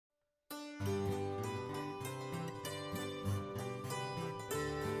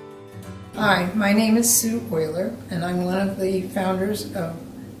Hi, my name is Sue Euler, and I'm one of the founders of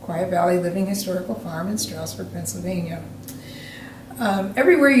Quiet Valley Living Historical Farm in Stroudsburg, Pennsylvania.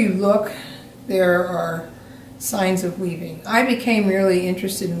 Everywhere you look, there are signs of weaving. I became really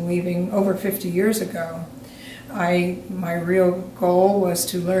interested in weaving over 50 years ago. My real goal was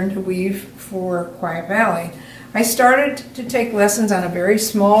to learn to weave for Quiet Valley. I started to take lessons on a very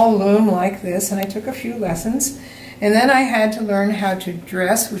small loom like this, and I took a few lessons. And then I had to learn how to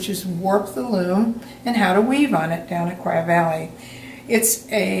dress, which is warp the loom, and how to weave on it down at Quiet Valley.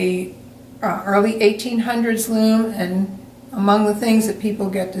 It's a early 1800s loom, and among the things that people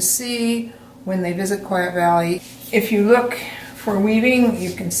get to see when they visit Quiet Valley, if you look for weaving,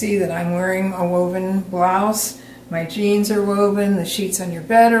 you can see that I'm wearing a woven blouse. My jeans are woven, the sheets on your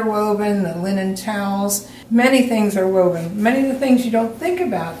bed are woven, the linen towels. Many things are woven. Many of the things you don't think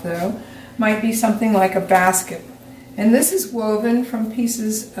about, though, might be something like a basket. And this is woven from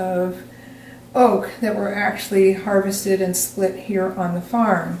pieces of oak that were actually harvested and split here on the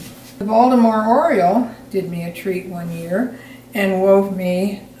farm. The Baltimore Oriole did me a treat one year and wove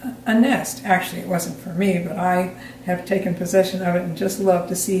me a nest. Actually, it wasn't for me, but I have taken possession of it and just love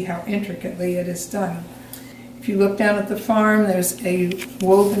to see how intricately it is done. If you look down at the farm, there's a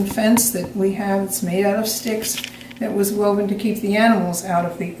woven fence that we have. It's made out of sticks that was woven to keep the animals out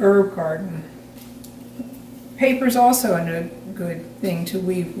of the herb garden. Paper is also a good thing to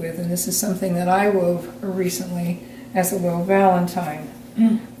weave with, and this is something that I wove recently as a little valentine.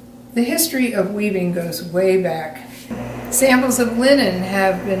 The history of weaving goes way back. Samples of linen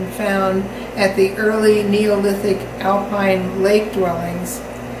have been found at the early Neolithic alpine lake dwellings.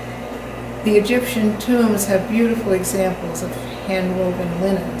 The Egyptian tombs have beautiful examples of hand-woven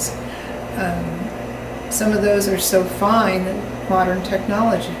linens. Some of those are so fine that modern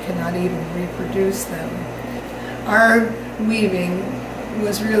technology cannot even reproduce them. Our weaving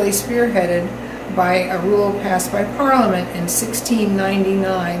was really spearheaded by a rule passed by Parliament in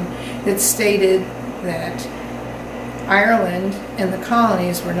 1699 that stated that Ireland and the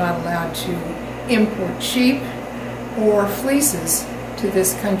colonies were not allowed to import sheep or fleeces to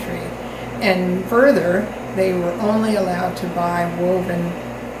this country. And further, they were only allowed to buy woven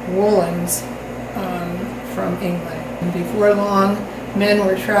woolens from England. And before long, men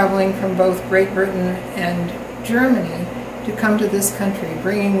were traveling from both Great Britain and Germany to come to this country,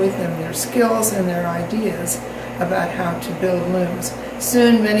 bringing with them their skills and their ideas about how to build looms.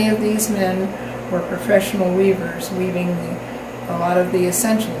 Soon, many of these men were professional weavers, weaving a lot of the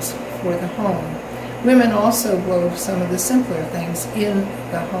essentials for the home. Women also wove some of the simpler things in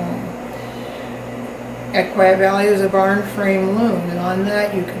the home. At Quiet Valley, there's a barn frame loom, and on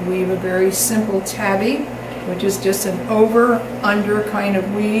that you could weave a very simple tabby, which is just an over-under kind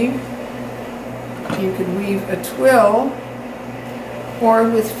of weave. You could weave a twill, or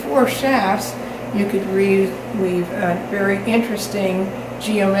with 4 shafts, you could weave a very interesting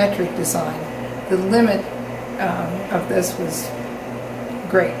geometric design. The limit of this was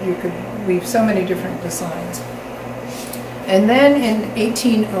great. You could weave so many different designs. And then in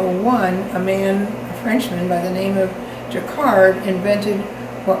 1801, a Frenchman by the name of Jacquard invented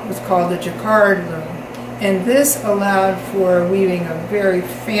what was called the Jacquard loom. And this allowed for weaving of very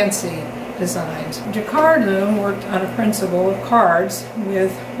fancy designs. Jacquard loom worked on a principle of cards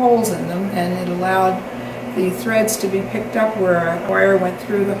with holes in them, and it allowed the threads to be picked up where a wire went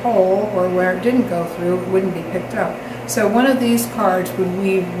through the hole, or where it didn't go through, it wouldn't be picked up. So one of these cards would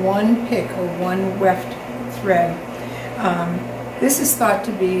weave one pick or one weft thread. This is thought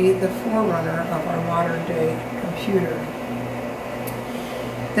to be the forerunner of our modern day computer.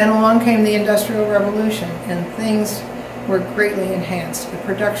 Then along came the Industrial Revolution, and things were greatly enhanced. The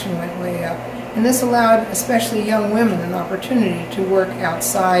production went way up, and this allowed especially young women an opportunity to work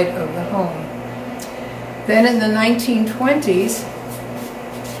outside of the home. Then in the 1920s,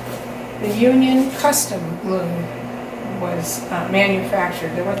 the Union Custom loom was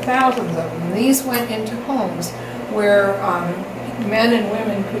manufactured. There were thousands of them. These went into homes where men and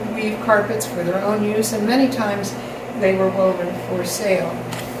women could weave carpets for their own use, and many times they were woven for sale.